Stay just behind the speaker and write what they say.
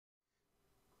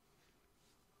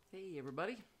Hey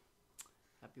everybody,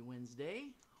 happy Wednesday.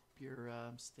 Hope you're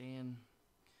staying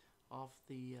off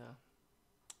the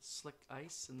slick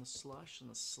ice and the slush and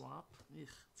the slop. Ugh,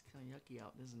 it's kind of yucky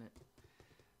out, isn't it?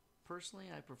 Personally,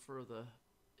 I prefer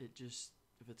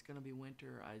if it's going to be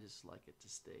winter, I just like it to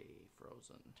stay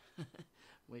frozen.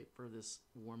 Wait for this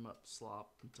warm up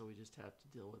slop until we just have to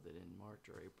deal with it in March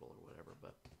or April or whatever.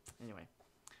 But anyway,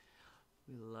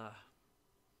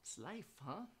 it's life,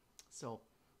 huh? So,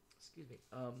 excuse me.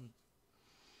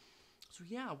 So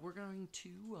yeah, we're going to.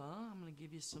 I'm going to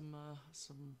give you some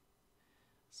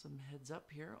heads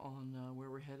up here on where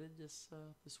we're headed this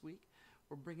week.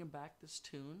 We're bringing back this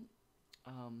tune.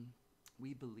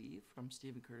 We believe from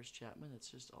Stephen Curtis Chapman. It's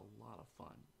just a lot of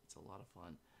fun. It's a lot of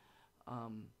fun.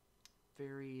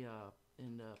 Very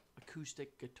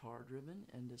acoustic guitar driven,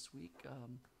 and this week.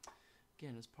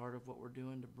 Again, as part of what we're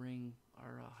doing to bring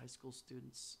our high school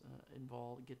students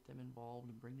involved, get them involved,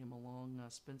 and bring them along.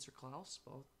 Spencer Klaus,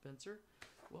 Spencer,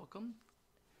 welcome.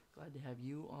 Glad to have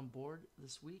you on board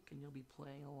this week, and you'll be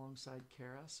playing alongside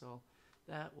Kara. So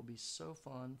that will be so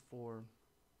fun because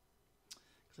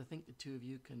I think the two of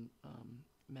you can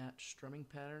match strumming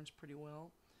patterns pretty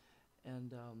well,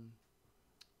 and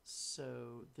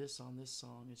so on this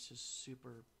song, it's just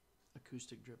super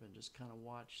acoustic driven. Just kind of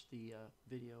watch the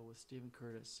video with Stephen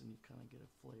Curtis and you kind of get a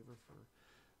flavor for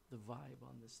the vibe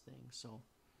on this thing. So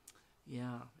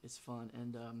yeah, it's fun.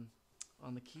 And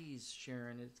on the keys,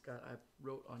 Sharon, I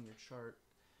wrote on your chart,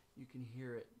 you can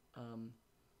hear it,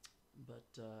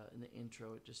 but in the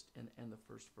intro it just and the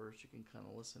first verse, you can kind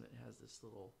of listen. It has this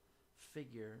little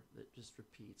figure that just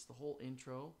repeats the whole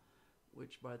intro,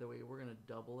 which, by the way, we're going to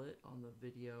double it on the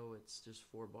video. It's just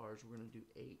 4 bars. We're going to do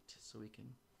 8 so we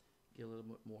can get a little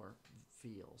bit more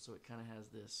feel. So it kind of has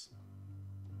this,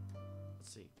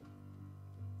 let's see,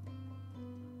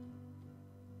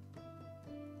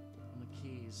 on the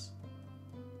keys,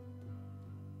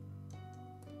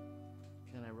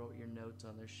 kind of wrote your notes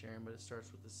on there, Sharon, but it starts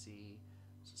with the C.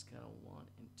 It's just kind of 1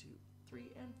 and 2,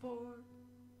 3 and 4,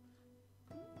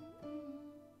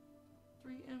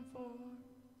 3 and 4,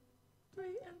 3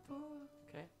 and 4.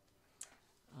 Okay.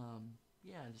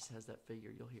 Yeah, it just has that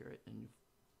figure. You'll hear it and you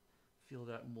feel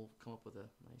that, and we'll come up with a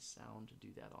nice sound to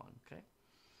do that on. Okay,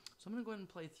 so I'm going to go ahead and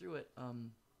play through it.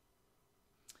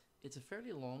 It's a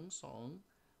fairly long song.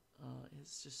 It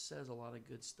just says a lot of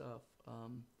good stuff.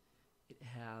 It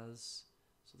has,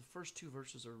 so the first 2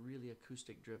 verses are really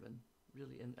acoustic driven,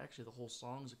 really, and actually the whole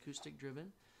song is acoustic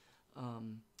driven,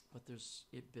 but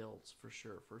it builds for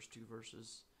sure. First 2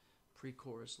 verses,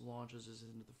 pre-chorus launches us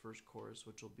into the first chorus,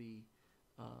 which will be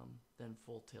then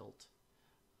full tilt.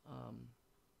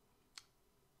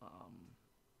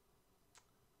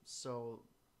 So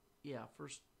yeah,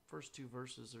 first 2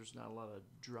 verses, there's not a lot of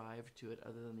drive to it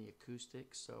other than the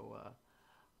acoustic. So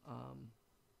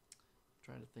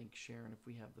trying to think, Sharon, if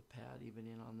we have the pad even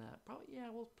in on that. Probably, yeah,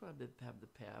 we'll probably have the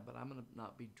pad, but I'm going to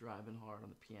not be driving hard on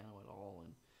the piano at all.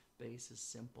 And bass is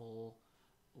simple,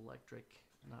 electric,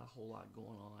 not a whole lot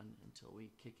going on until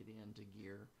we kick it into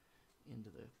gear into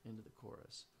the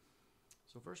chorus.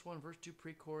 So verse 1, verse 2,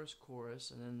 pre-chorus,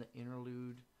 chorus, and then the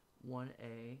interlude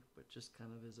 1A, but just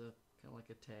kind of like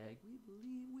a tag. We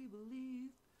believe, we believe.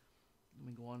 Then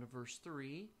we go on to verse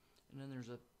 3, and then there's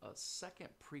a second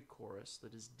pre-chorus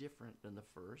that is different than the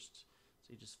first.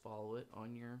 So you just follow it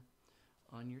on your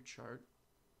chart.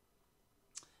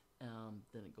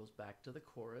 Then it goes back to the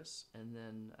chorus, and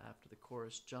then after the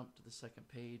chorus, jump to the second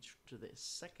page to the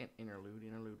second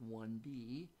interlude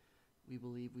 1B. We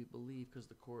believe, because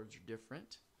the chords are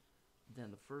different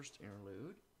than the first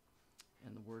interlude,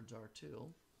 and the words are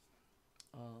too.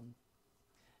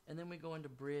 And then we go into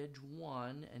bridge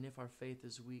 1, and if our faith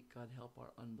is weak, God help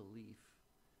our unbelief.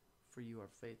 For you are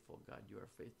faithful, God, you are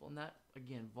faithful. And that,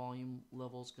 again, volume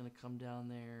level is going to come down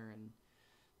there, and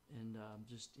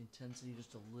just intensity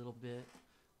just a little bit.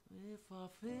 If our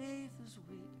faith is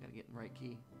weak, I gotta get in the right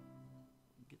key.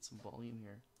 Get some volume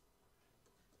here.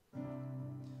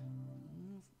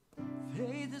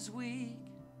 Faith is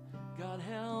weak, God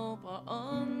help our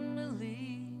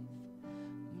unbelief.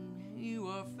 You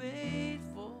are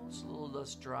faithful, so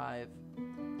let's drive.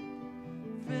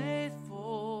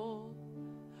 Faithful,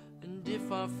 and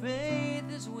if our faith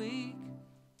is weak,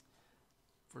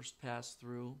 first pass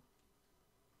through,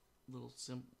 a little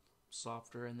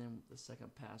softer, and then the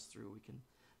second pass through, we can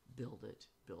build it.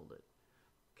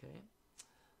 Okay.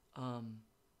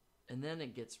 And then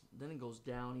it goes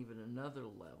down even another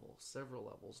level, several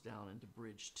levels down into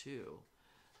bridge 2,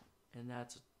 and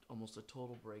that's almost a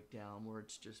total breakdown where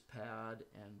it's just pad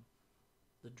and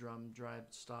the drum drive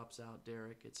stops out,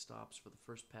 Derek. It stops for the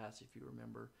first pass, if you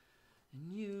remember.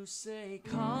 and you say,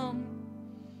 come.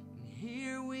 And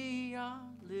here we are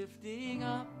lifting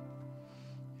up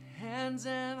hands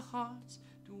and hearts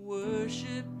to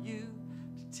worship you,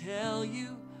 to tell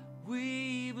you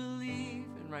we believe.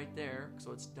 And right there,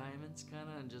 so it's diamonds kind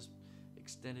of and just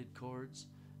extended chords.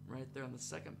 Right there on the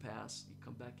second pass, you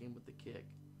come back in with the kick.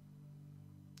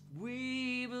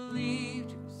 We believe,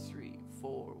 2, 3,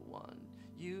 4, 1.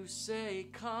 You say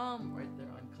come, right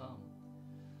there on come.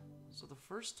 So the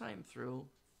first time through,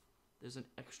 there's an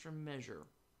extra measure.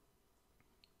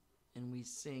 And we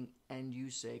sing, and you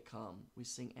say come. We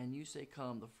sing, and you say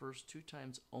come the first 2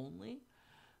 times only.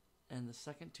 And the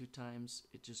second 2 times,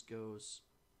 it just goes,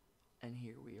 and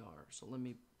here we are. So let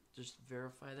me just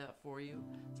verify that for you.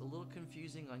 It's a little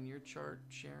confusing on your chart,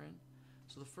 Sharon.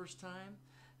 So the first time,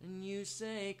 and you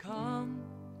say, come,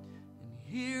 and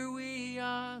here we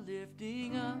are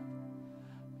lifting up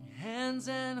hands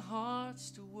and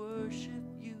hearts to worship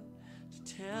you, to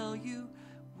tell you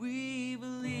we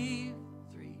believe.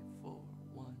 3, 4,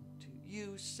 1, 2.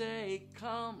 You say,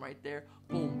 come, right there.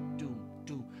 Boom, doom,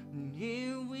 doom. And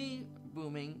here we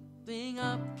booming thing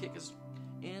up. Kick us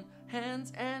in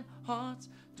hands and hearts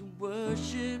to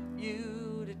worship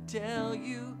you, to tell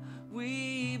you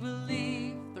we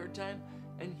believe. Third time,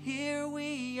 and here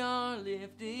we are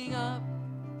lifting up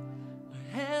our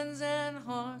hands and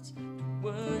hearts to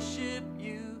worship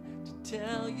you, to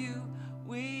tell you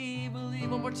we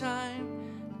believe. One more time,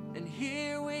 and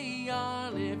here we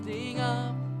are lifting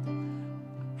up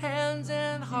hands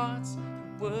and hearts to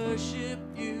worship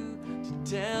you,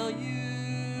 to tell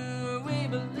you we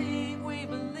believe, we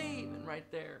believe. And right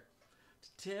there,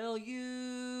 to tell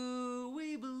you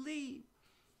we believe.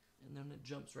 And then it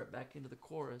jumps right back into the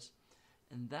chorus.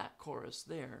 And that chorus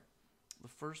there, the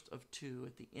first of 2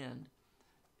 at the end,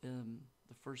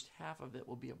 the first half of it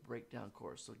will be a breakdown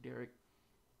chorus. So Derek,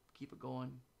 keep it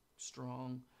going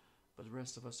strong, but the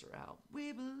rest of us are out.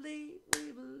 We believe,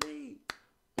 we believe.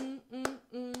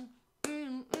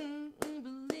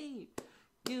 Believe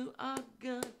you are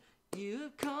good. You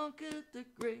have conquered the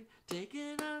grave,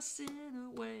 taken our sin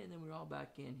away. And then we're all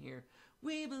back in here.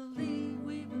 We believe,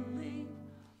 we believe.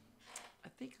 I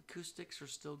think acoustics are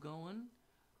still going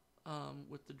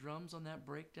with the drums on that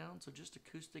breakdown. So just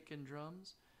acoustic and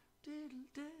drums.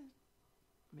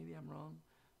 Maybe I'm wrong.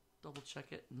 Double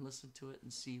check it and listen to it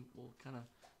and see. We'll kind of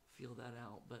feel that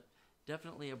out. But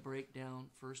definitely a breakdown,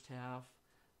 first half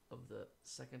of the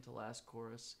second to last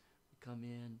chorus. We come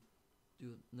in,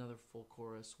 do another full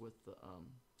chorus with the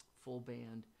full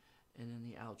band, and then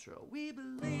the outro. We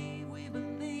believe, we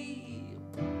believe.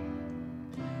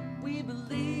 We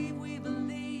believe, we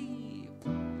believe.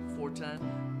 4 times.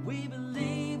 We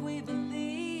believe, we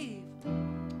believe.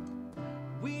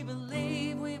 We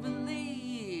believe, we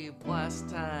believe. Last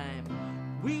time.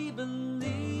 We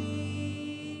believe.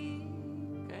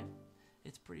 Okay?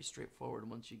 It's pretty straightforward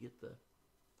once you get the...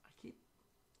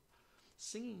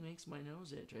 Singing makes my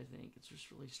nose itch, I think. It's just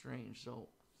really strange. So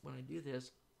when I do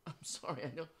this, I'm sorry. I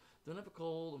don't have a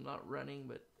cold. I'm not running,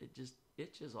 but it just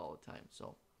itches all the time.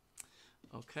 So,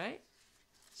 okay.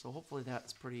 So hopefully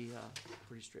that's pretty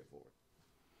straightforward.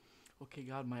 Okay,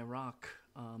 God, my rock.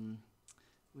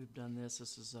 We've done this.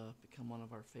 This has become one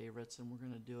of our favorites, and we're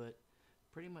going to do it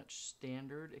pretty much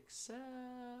standard,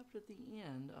 except at the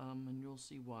end, and you'll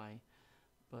see why.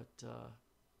 But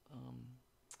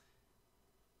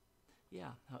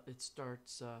yeah, it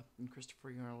starts, and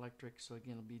Christopher, you're on electric, so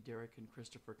again, it'll be Derek and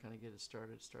Christopher kind of get it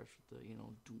started. It starts with the,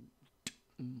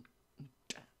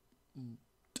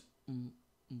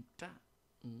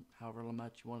 however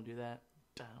much you want to do that.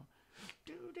 Down.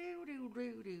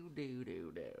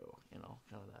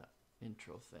 Kind of that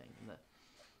intro thing. And the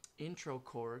intro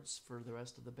chords for the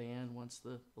rest of the band, once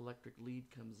the electric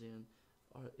lead comes in,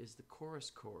 is the chorus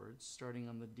chords, starting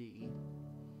on the D.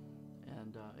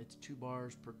 And it's 2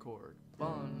 bars per chord.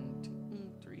 1,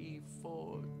 2, 3,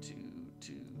 4, 2,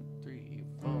 2, 3,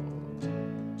 4, 2,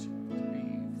 2,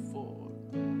 3, 4,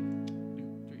 2,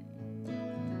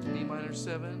 3. B minor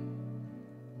 7.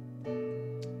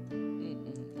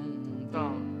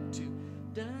 Down to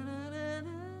da da da da.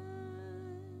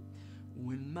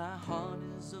 When my heart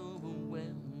is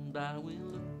overwhelmed, I will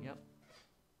look. Yep.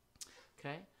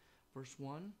 Okay. Verse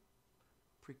 1,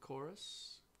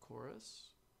 pre-chorus, chorus.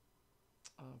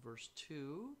 Verse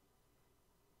 2,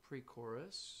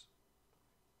 pre-chorus,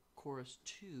 chorus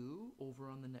 2 over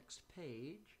on the next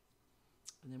page,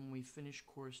 and then when we finish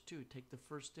chorus 2, take the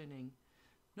first inning.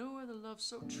 No other love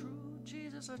so true,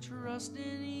 Jesus, I trust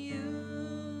in you.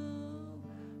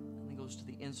 And then goes to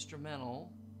the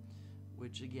instrumental,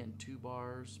 which again 2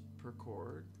 bars per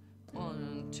chord.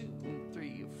 1, 2,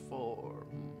 3, 4,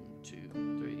 2,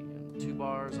 3, and 2,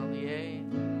 bars on the A,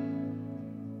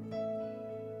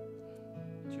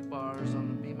 2 bars on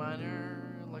the B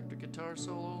minor, electric guitar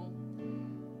solo,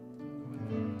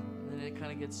 and then it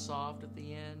kind of gets soft at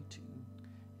the end,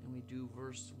 and we do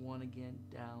verse 1 again,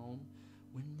 down.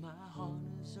 When my heart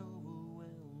is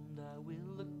overwhelmed, I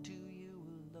will look to you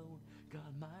alone.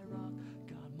 God my rock,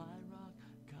 God my rock,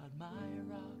 God my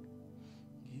rock.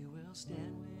 You will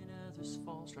stand when others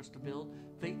fall. Starts to build,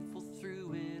 faithful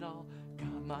through it all.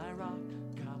 God my rock,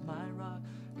 God my rock,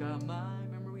 God my.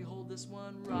 Remember we hold this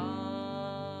one. Ra,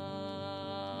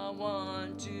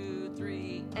 1, 2,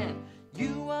 3, and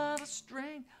you are the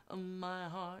strength of my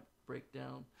heart.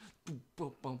 Breakdown. Boom,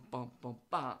 boom, boom, boom, boom,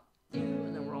 boom.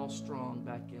 And then we're all strong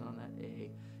back in on that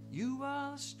A. You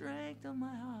are the strength of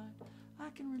my heart. I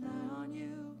can rely on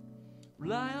you.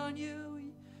 Rely on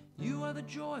you. You are the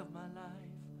joy of my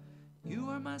life. You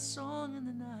are my song in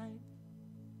the night.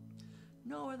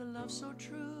 No other love so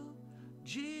true.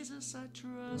 Jesus, I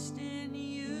trust in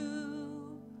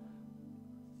you.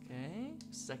 Okay,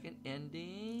 second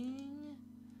ending.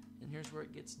 And here's where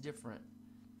it gets different.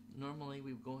 Normally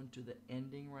we go into the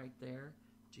ending right there.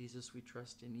 Jesus, we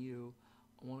trust in you.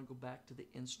 I want to go back to the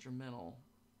instrumental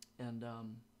and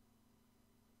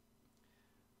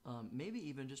maybe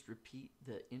even just repeat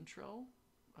the intro,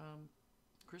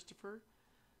 Christopher.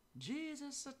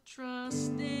 Jesus, I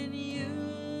trust in you.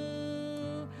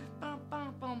 Bum,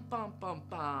 bum, bum, bum, bum,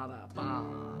 ba, da, bum.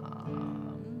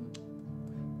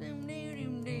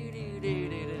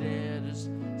 Just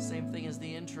same thing as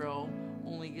the intro,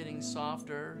 only getting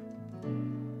softer.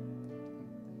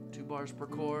 2 bars per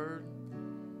chord.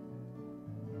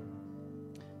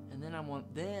 And then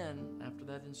after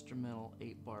that instrumental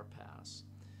 8-bar pass,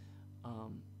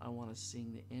 I want to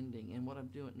sing the ending. And what I'm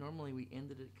doing, normally we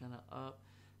ended it kind of up.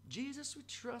 Jesus, we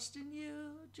trust in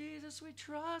you. Jesus, we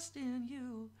trust in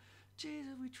you.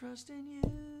 Jesus, we trust in you.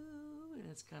 And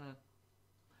it's kind of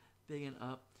big and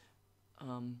up.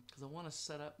 Because I want to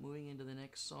set up moving into the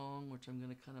next song, which I'm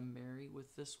going to kind of marry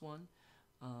with this one.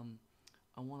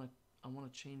 I want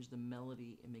to change the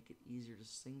melody and make it easier to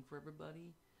sing for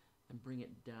everybody and bring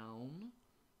it down.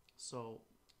 So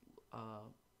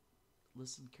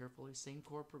listen carefully. Same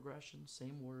chord progression,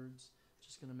 same words.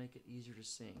 Just going to make it easier to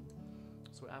sing.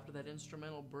 So after that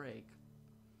instrumental break,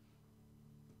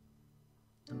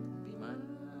 B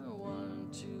minor, 1,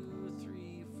 2,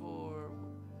 3, 4.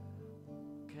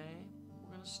 Okay, we're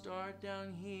going to start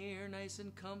down here nice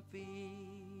and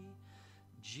comfy.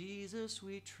 Jesus,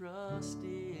 we trust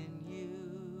in you.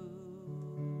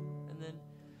 And then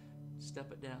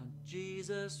step it down.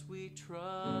 Jesus, we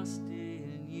trust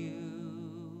in you.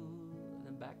 And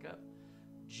then back up.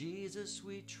 Jesus,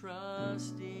 we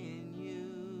trust in you.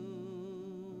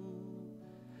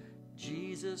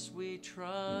 Jesus, we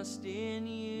trust in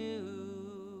you.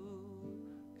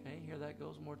 Okay, here that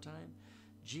goes one more time.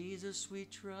 Jesus, we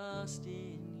trust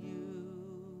in you.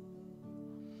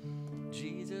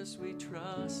 Jesus, we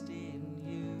trust in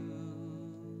you.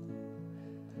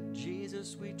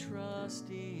 Jesus, we trust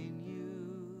in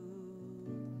you.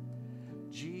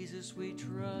 Jesus, we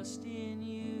trust in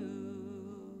you.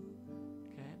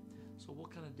 Okay, so we'll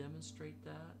kind of demonstrate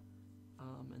that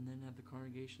and then have the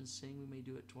congregation sing. We may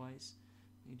do it twice.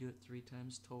 We may do it 3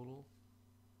 times total.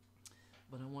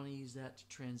 But I want to use that to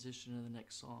transition to the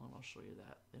next song. I'll show you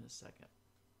that in a second.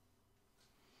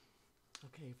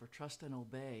 Okay, for Trust and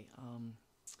Obey.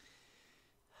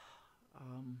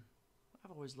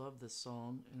 I've always loved this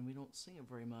song, and we don't sing it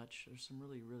very much. There's some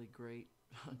really, really great,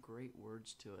 great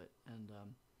words to it. And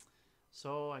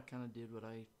so I kind of did what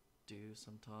I do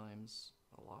sometimes,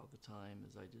 a lot of the time,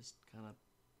 is I just kind of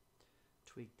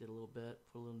tweaked it a little bit,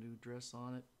 put a little new dress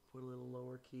on it, put a little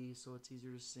lower key so it's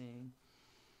easier to sing.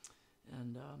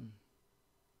 And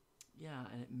yeah,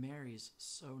 and it marries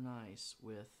so nice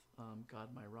with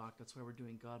God My Rock. That's why we're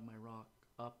doing God My Rock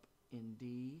up in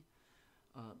D,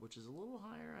 which is a little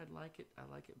higher. I like it a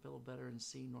little better in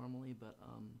C normally, but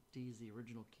D is the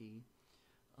original key.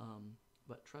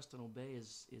 But Trust and Obey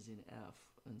is in F,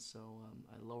 and so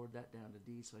I lowered that down to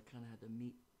D. So I kind of had to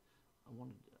meet. I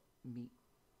wanted to meet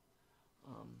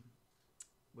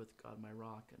with God My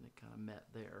Rock, and it kind of met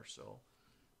there. So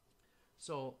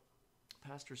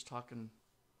pastor's talking.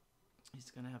 He's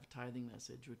going to have a tithing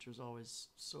message, which is always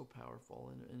so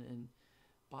powerful. And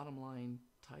bottom line,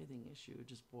 tithing issue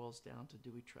just boils down to,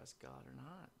 do we trust God or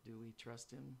not? Do we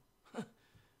trust Him?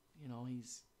 You know,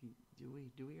 do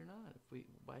we or not? If we,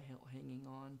 by hanging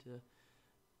on to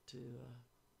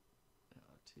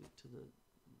the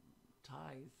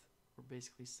tithe, we're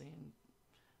basically saying,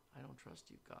 I don't trust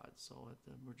you, God. So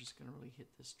we're just going to really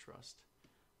hit this trust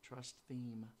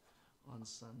theme on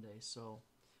Sunday. So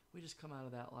we just come out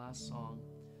of that last song.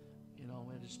 You know,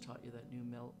 I just taught you that new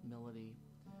melody.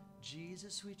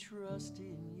 Jesus, we trust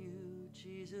in you.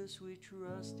 Jesus, we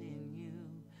trust in you.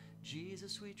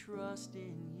 Jesus, we trust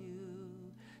in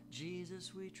you.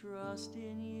 Jesus, we trust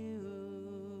in you.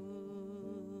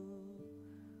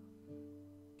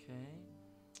 Okay?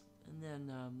 And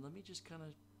then let me just kind of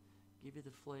give you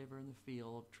the flavor and the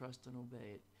feel of trust and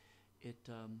obey.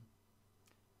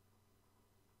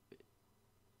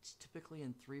 It's typically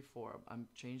in 3/4. I'm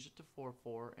changed it to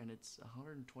 4/4, and it's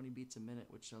 120 beats a minute,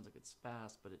 which sounds like it's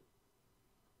fast, but it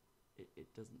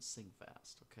doesn't sing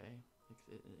fast. Okay,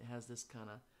 it has this kind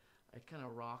of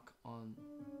rock on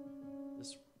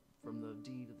this from the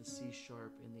D to the C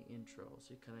sharp in the intro.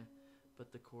 So you kind of,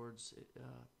 but the chords,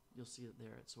 you'll see it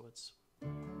there. So it's,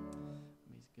 let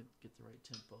me get the right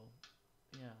tempo.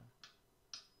 Yeah.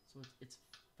 So it's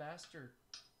faster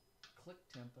click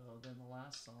tempo than the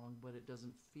last song, but it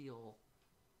doesn't feel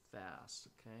fast.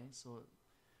 Okay, so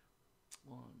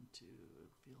 1, 2,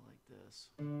 feel like this.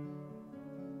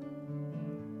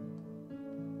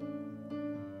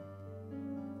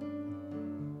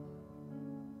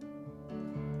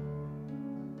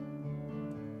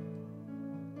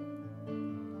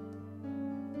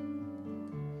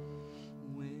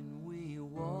 When we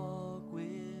walk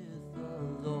with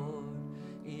the Lord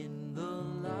in the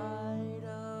light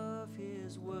of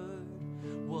His word,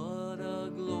 what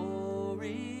a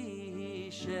glory He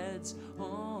sheds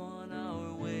on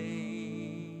our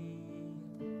way.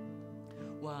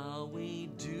 While we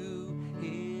do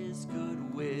His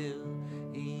good will,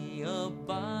 He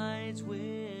abides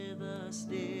with us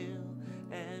still,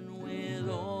 and with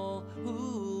all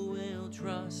who will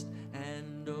trust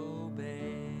and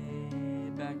obey.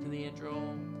 Back to the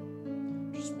intro,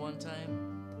 just one time.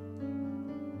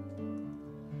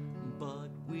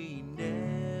 But we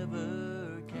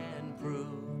never can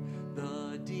prove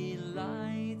the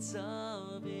delights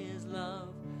of His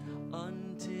love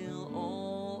until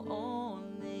all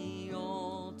on the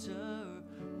altar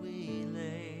we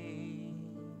lay.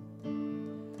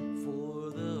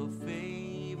 For the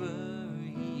favor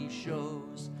He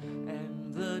shows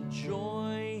and the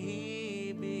joy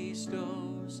He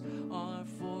bestows are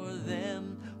for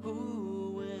them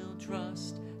who will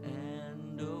trust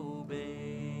and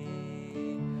obey.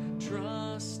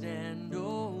 Trust and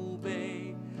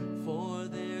obey, for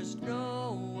there's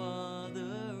no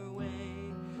other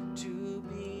way to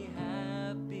be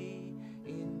happy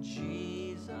in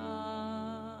Jesus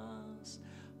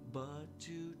but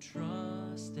to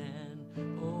trust and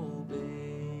obey.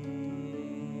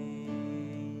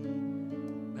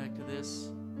 Back to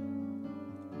this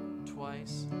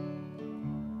twice.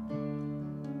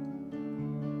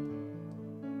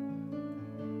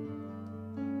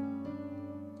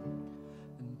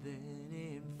 And then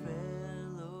in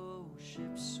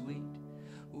fellowship sweet,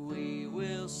 we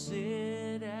will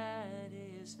sit at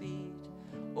His feet,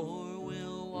 or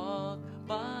we'll walk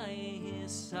by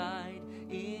His side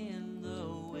in the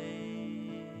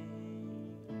way.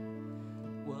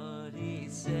 What He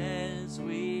says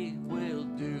we will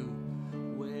do,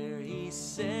 where He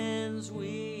sends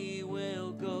we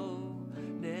will go.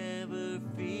 Never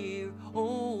fear,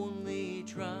 only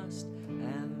trust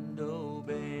and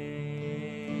obey.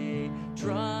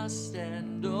 Trust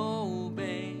and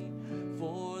obey,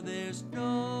 for there's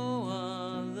no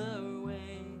other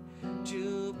way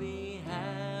to be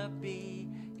happy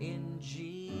in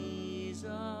Jesus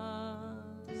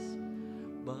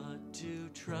but to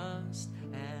trust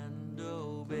and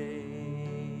obey.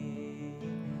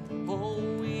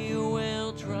 Oh, we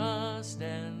will trust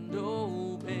and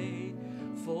obey,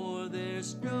 for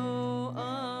there's no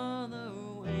other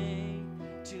way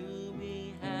to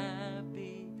be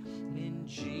happy in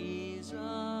Jesus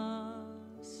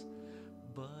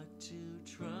but to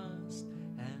trust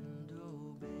and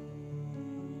obey.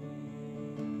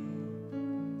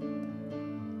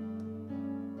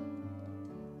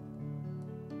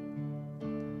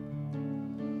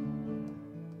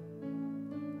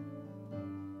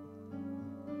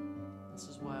 This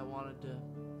is why I wanted to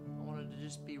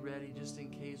just be ready, just in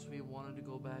case we wanted to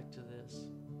go back to this.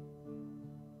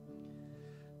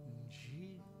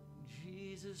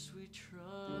 Jesus, we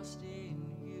trust in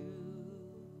you.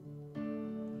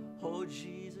 Oh,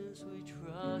 Jesus, we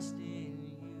trust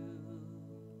in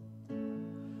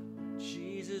you.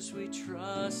 Jesus, we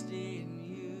trust in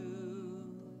you.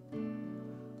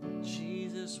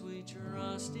 Jesus, we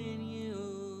trust in you.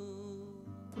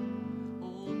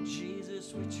 Oh,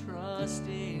 Jesus, we trust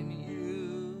in you.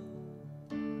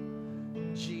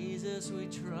 Jesus, we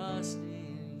trust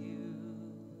in you.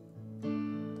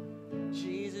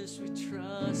 Jesus, we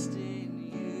trust in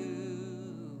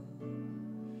you.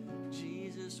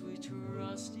 Jesus, we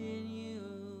trust in you.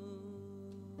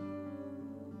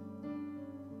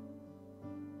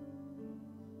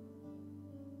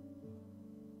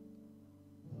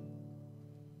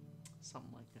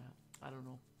 Something like that. I don't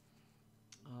know.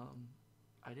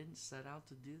 I didn't set out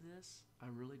to do this. I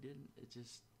really didn't. It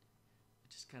just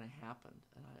kind of happened,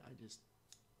 and I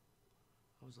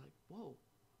was like, whoa,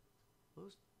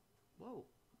 those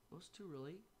two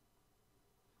really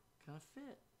kind of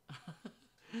fit.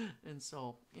 And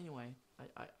so anyway,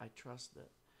 I trust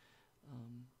that.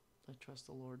 I trust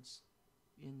the Lord's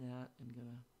in that and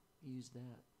gonna use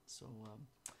that. So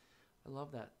I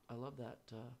love that. I love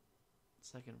that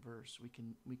second verse. We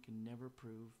can never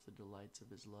prove the delights of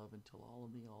his love until all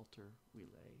on the altar we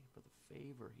lay. For the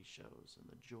favor he shows and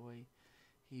the joy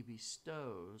he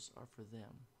bestows are for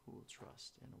them who will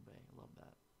trust and obey. I love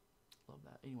that. Love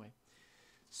that. Anyway,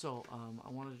 so I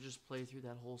wanted to just play through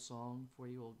that whole song for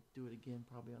you. We'll do it again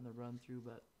probably on the run through,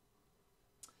 but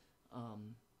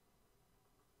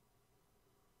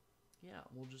yeah,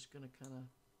 we're just gonna kind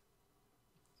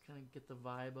of get the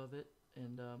vibe of it,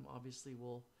 and obviously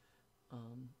we'll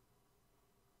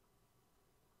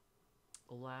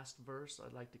the last verse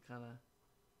I'd like to kind of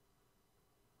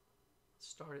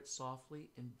start it softly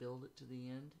and build it to the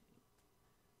end.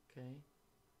 Okay.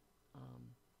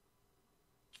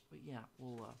 But yeah,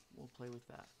 we'll play with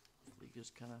that. Hopefully,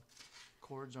 just kind of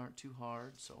chords aren't too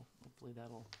hard, so hopefully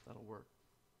that'll work.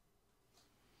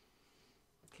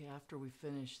 Okay, after we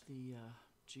finish the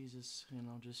Jesus,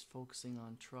 just focusing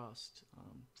on trust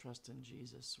in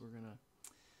Jesus, we're gonna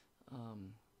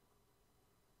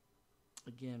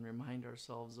again remind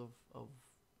ourselves of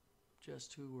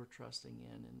just who we're trusting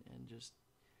in, and just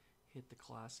hit the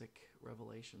classic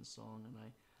Revelation song. And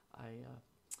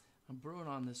I'm brewing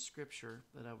on this scripture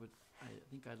that I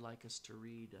think I'd like us to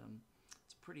read.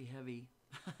 It's pretty heavy,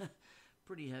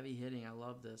 pretty heavy hitting. I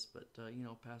love this, but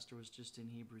Pastor was just in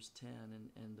Hebrews 10,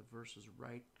 and the verse is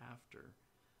right after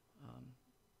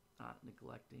not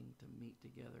neglecting to meet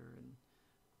together and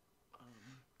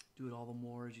do it all the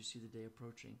more as you see the day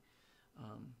approaching.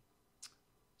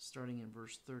 Starting in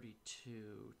verse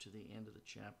 32 to the end of the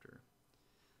chapter.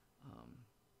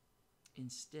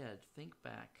 Instead, think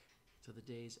back to the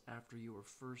days after you were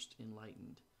first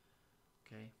enlightened,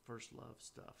 okay, first love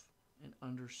stuff, and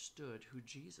understood who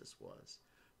Jesus was,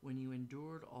 when you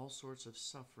endured all sorts of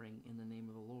suffering in the name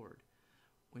of the Lord,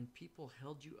 when people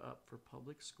held you up for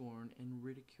public scorn and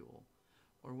ridicule,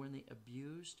 or when they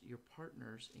abused your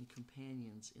partners and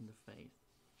companions in the faith.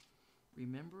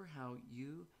 Remember how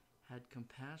you had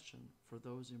compassion for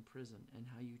those in prison, and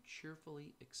how you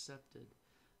cheerfully accepted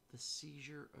the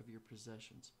seizure of your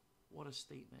possessions. What a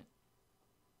statement.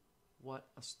 What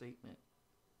a statement.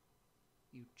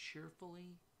 You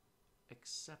cheerfully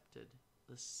accepted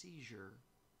the seizure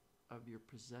of your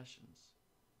possessions,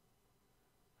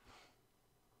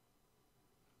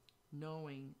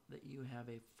 knowing that you have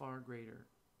a far greater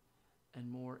and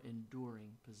more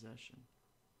enduring possession.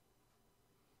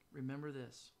 Remember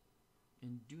this,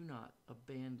 and do not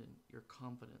abandon your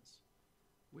confidence,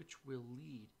 which will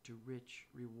lead to rich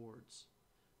rewards.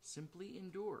 Simply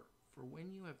endure, for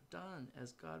when you have done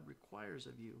as God requires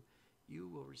of you, you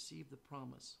will receive the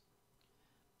promise.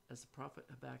 As the prophet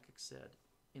Habakkuk said,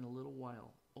 in a little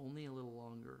while, only a little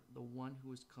longer, the one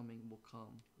who is coming will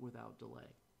come without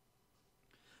delay.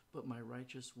 But my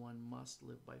righteous one must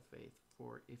live by faith,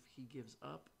 for if he gives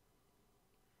up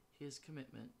his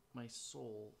commitment, my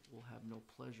soul will have no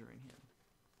pleasure in him.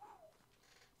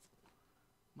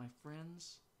 My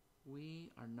friends,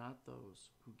 we are not those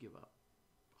who give up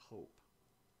hope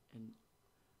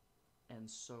and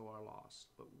so are lost,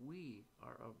 but we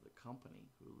are of the company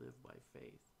who live by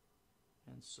faith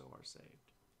and so are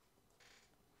saved.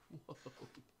 Whoa.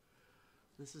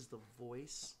 This is the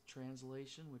Voice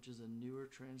translation, which is a newer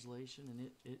translation, and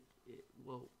it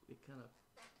kind of,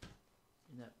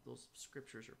 in that those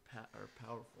scriptures are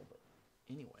powerful, but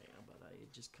anyway,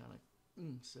 it just kind of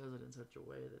says it in such a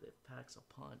way that it packs a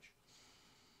punch.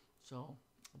 So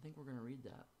I think we're going to read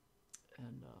that,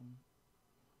 and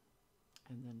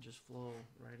then just flow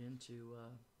right into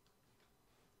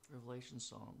Revelation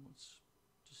song. Let's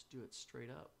just do it straight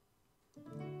up.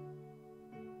 I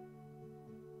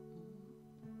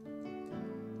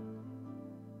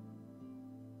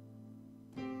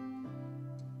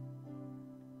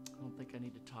don't think I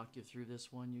need to talk you through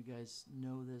this one. You guys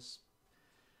know this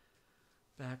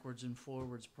backwards and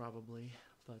forwards probably,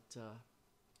 but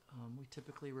we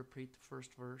typically repeat the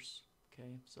first verse.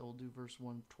 Okay, so we'll do verse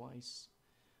 1 twice,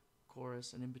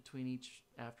 chorus, and in between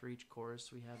after each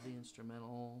chorus we have the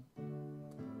instrumental,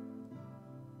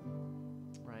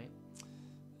 right?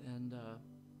 And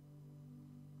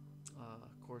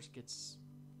chorus gets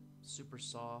super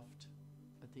soft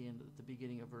at the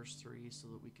beginning of verse 3, so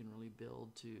that we can really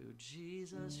build to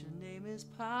Jesus, your name is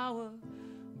power,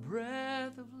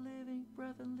 breath and living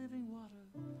water,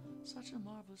 such a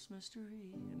marvelous mystery.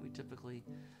 And we typically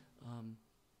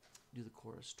do the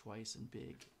chorus twice and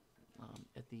big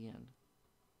at the end.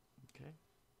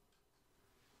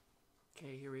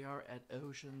 Okay, here we are at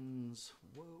Oceans.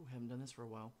 Whoa, haven't done this for a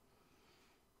while.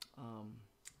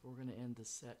 We're going to end the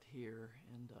set here,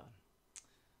 and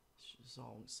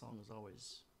song is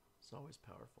always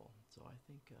powerful. So I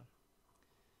think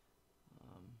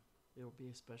it'll be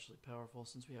especially powerful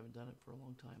since we haven't done it for a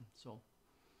long time. So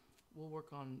we'll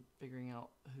work on figuring out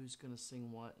who's going to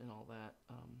sing what and all that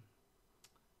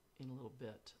in a little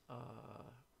bit.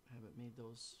 Haven't made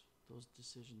those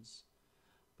decisions,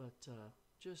 but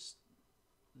just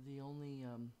the only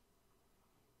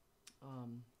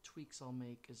tweaks I'll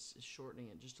make is shortening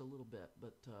it just a little bit.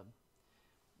 But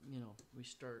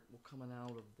we're coming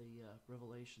out of the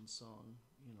Revelation song.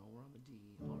 We're on the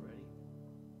D already,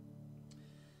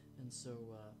 and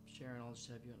so Sharon, I'll just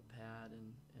have you on a pad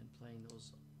and playing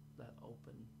that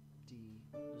open D,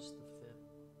 just the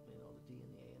fifth, the D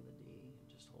and the A and the D, and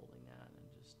just holding that,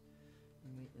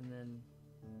 and then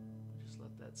just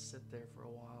let that sit there for a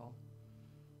while,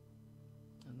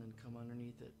 and then come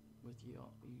underneath it with you.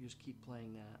 You just keep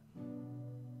playing that,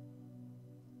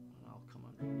 and I'll come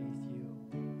underneath you.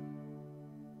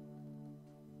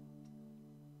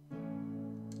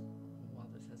 While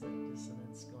this has that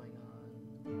dissonance going on,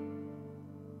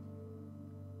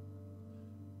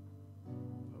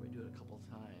 probably do it a couple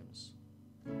times,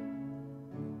 and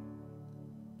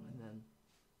then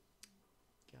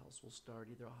gals will start.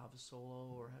 Either I'll have a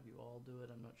solo or have you all do it.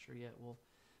 I'm not sure yet.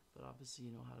 But obviously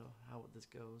you know how this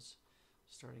goes.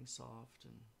 Starting soft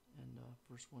and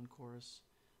verse 1 chorus,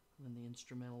 and then the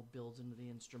instrumental builds into the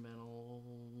instrumental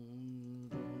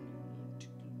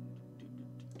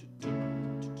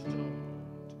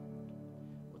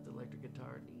with the electric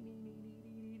guitar.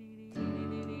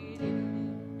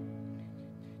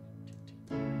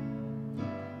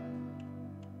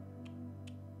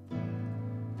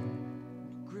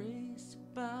 Grace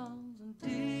abounds and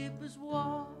deep as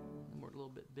water. And we're a little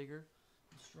bit bigger,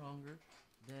 stronger.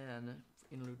 Then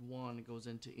interlude 1 goes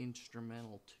into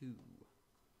instrumental 2,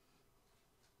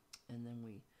 and then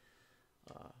we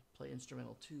play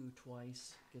instrumental 2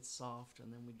 twice, gets soft,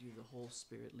 and then we do the whole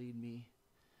Spirit Lead Me,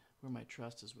 Where My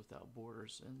Trust Is Without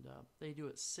Borders. And they do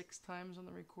it 6 times on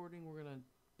the recording. We're going to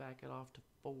back it off to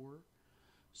 4,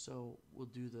 so we'll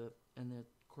do the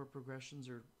chord progressions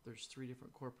there's 3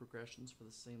 different chord progressions for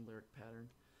the same lyric pattern.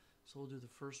 So we'll do the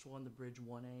first one, the bridge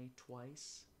 1A,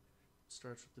 twice.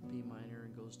 Starts with the B minor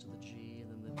and goes to the G, and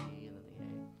then the D, and then the A.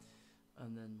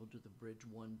 And then we'll do the bridge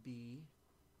 1B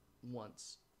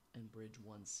once and bridge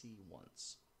 1C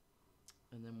once.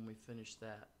 And then when we finish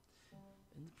that,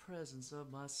 in the presence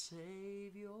of my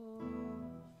Savior,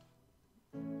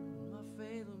 my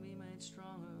faith will be made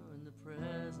stronger in the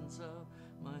presence of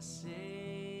my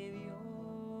Savior.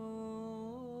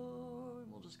 And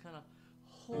we'll just kind of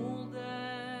hold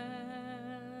that.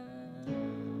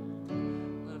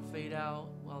 Fade out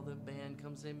while the band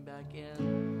comes back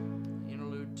in.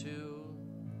 Interlude 2.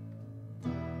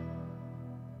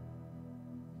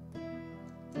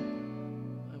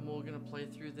 And we're gonna play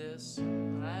through this.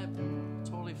 And I'm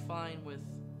totally fine with,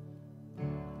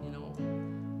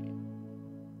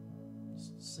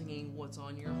 singing what's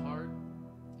on your heart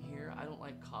here. I don't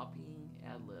like copying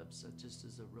ad-libs. That just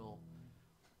is a real,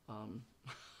 I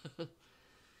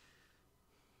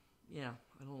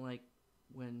don't like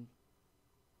when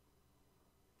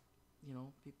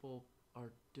people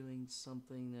are doing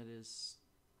something that is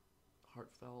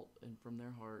heartfelt and from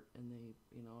their heart, and they,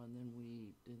 and then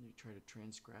we try to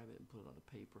transcribe it and put it on a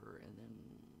paper, and then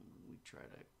we try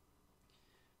to.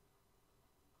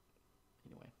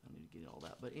 Anyway, I don't need to get into all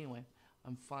that, but anyway,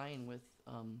 I'm fine with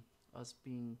us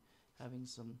having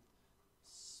some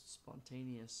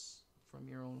spontaneous, from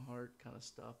your own heart kind of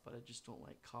stuff, but I just don't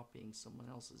like copying someone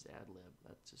else's ad lib.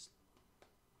 That's just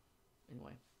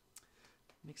anyway.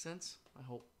 Makes sense? I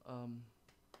hope.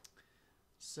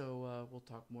 So we'll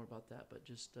talk more about that, but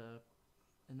just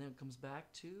and then it comes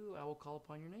back to I Will Call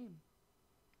Upon Your Name,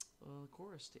 the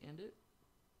chorus to end it,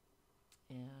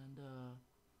 and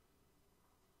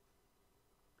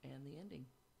the ending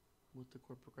with the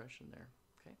chord progression there.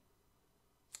 Okay.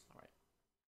 All right.